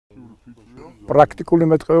პრაქტიკული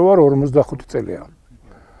მეტყევე ვარ 45 წელია.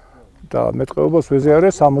 და მეტყევებას ვეზიარე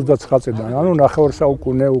 69 წლიდან, ანუ ნახევარ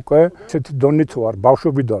საუკუნე უკვე ესეთი დონით ვარ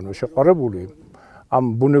ბავშვობიდანვე შეყარებული ამ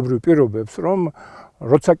ბუნებრივ პირობებს, რომ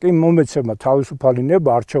როცა კი მომეცემა თავისუფალი ნება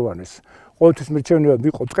არჩევანის, ყოველთვის მირჩევნია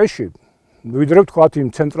ვიყო ტყეში, ვიდრე ვთქვათ იმ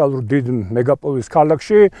ცენტრალურ დიდ მეგაპოლის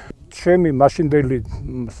ქალაქში, ჩემი მაშინდელი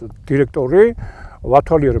დირექტორი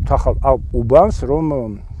ვათვალიერებთ ახალ უბანს, რომ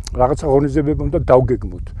რაღაცა ღონისძიებები უნდა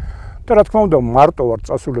დავგეგმოთ. და რა თქმა უნდა, მარტო ვარ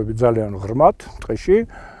წასულები ძალიან ღრმად ტყეში,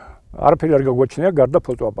 არაფერი არ გაგვაჩნია გარდა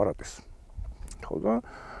ფოტოაპარატის. ხო და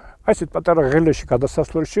აი ესეთ პატარა ღელეში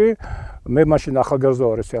გადასასვლელში მე მაშინ ახალგაზრდა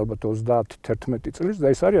ვარ, ესე ალბათ 30-11 წლის და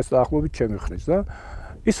ეს არის დაახლოებით ჩემი ხნის და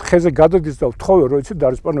ის ხეზე გადადის და ვთხოვე რომ იცი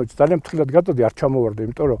დარესპანოიც ძალიან მთლად გადადი არ ჩამოვარდე,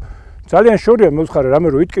 იმიტომ რომ ძალიან შორია მეუთხარე რამე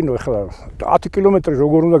რომ იტკინო ეხლა 10 კილომეტრი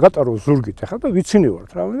როგორ უნდა გატარო ზურგით ეხლა და ვიცინი ვარ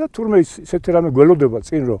რამე და თურმე ისეთი რამე გველოდება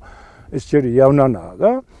წინ რომ ეს ჯერი იავნანაა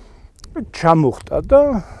და ჩამოხტა და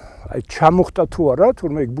აი ჩამოხტა თუ არა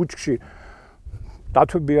თურმე იქ ბუჩქში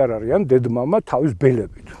დათვები არ არიან დედმამა თავის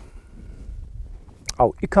ბელებით. აუ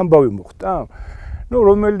იქ ამბავი მოხდა. ნუ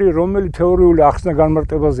რომელი თეორიული ახსნა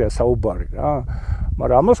განმარტებაზეა საუბარი რა.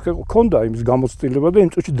 მაგრამ ამას ჰქონდა იმის გამოცდილება და იმ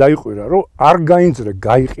წუთში დაიყვირა რომ არ გაინძრე,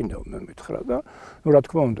 გაიყინევ მე მითხრა და ნუ რა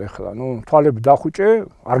თქმა უნდა ეხლა ნუ თვალები დახუჭე,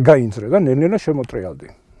 არ გაინძრე და ნელ-ნელა შემოტრიალდი.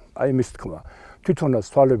 აი მის თქმა. თვითონაც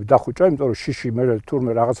თვალები დახუჭა, იმიტომ რომ შიში მე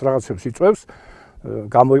თურმე რაღაცებს იწვევს,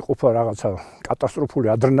 გამოიყოფა რაღაცა კატასტროფული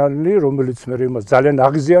ადრენალინი, რომელიც მე იმას ძალიან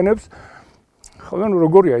აღიზიანებს. ხო და ნუ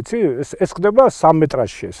როგორია, იცი, ეს ხდება 3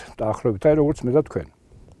 მეტრაში ეს დაახლოებით, აი როგორც მე და თქვენ.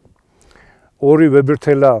 ორი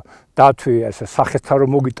ვებერთელა დათვი ესე სახეთა რომ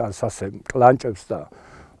მოგიტანს ასე კლანჭებს და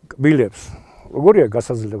კბილებს. როგორია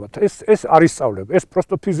გასაძლებლად? ეს არის სწავლება. ეს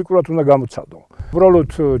პროსტო ფიზიკურად უნდა გამოცადო. უბრალოდ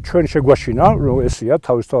ჩვენ შეგვაშინა, რომ ესია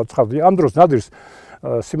თავისთავად ცხადია. ამ დროს ნადირს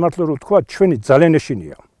სიმართლე რომ თქვა, ჩვენი ძალიან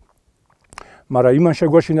ეშინია. მაგრამ იმან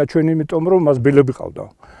შეგვაშინა ჩვენ იმიტომ რომ მას ბილები ყავდა.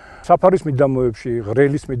 საფარის მიდამოებში,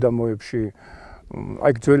 ღრელის მიდამოებში,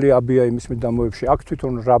 აი ძველი აბია იმის მიდამოებში, აქ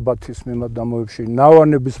თვითონ რაბათის მიდამოებში,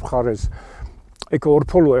 ნავანების მხარეს ეკ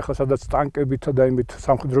ორფოლოა ეხლა სადაც ტანკებითა და იმით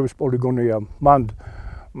სამხედროების პოლიგონია. მან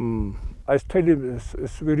აი ეს თელი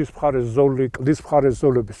სვირის მხარეს ზოლი, კლდის მხარეს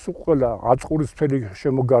ზოლები, სულ ყველა აწყურის მთელი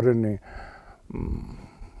შემოგარენი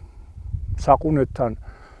საყუნეთთან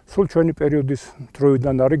სულ ჩვენი პერიოდის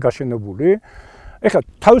დროიდან არის გაშენებული. ეხლა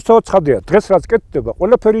თავისთავად ცხადია, დღეს რაც კეთდება,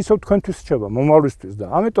 ყველაფერი ისევ თქვენთვის რჩება, მომავლისთვის და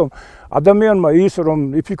ამიტომ ადამიანმა ის რომ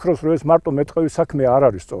იფიქროს, რომ ეს მარტო მეტყევის საქმე არ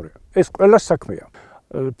არის სწორი. ეს ყველას საქმეა.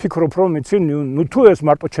 ფიქრობ რომ იცი, ნუ თუ ეს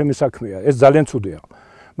მარტო ჩემი საქმეა, ეს ძალიან ცუდია.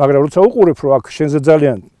 მაგრამ როცა უყურებ რომ აქ შენზე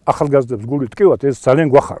ძალიან ახალგაზრდებს გული ტკივათ, ეს ძალიან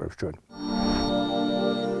გვახარებს ჩვენ.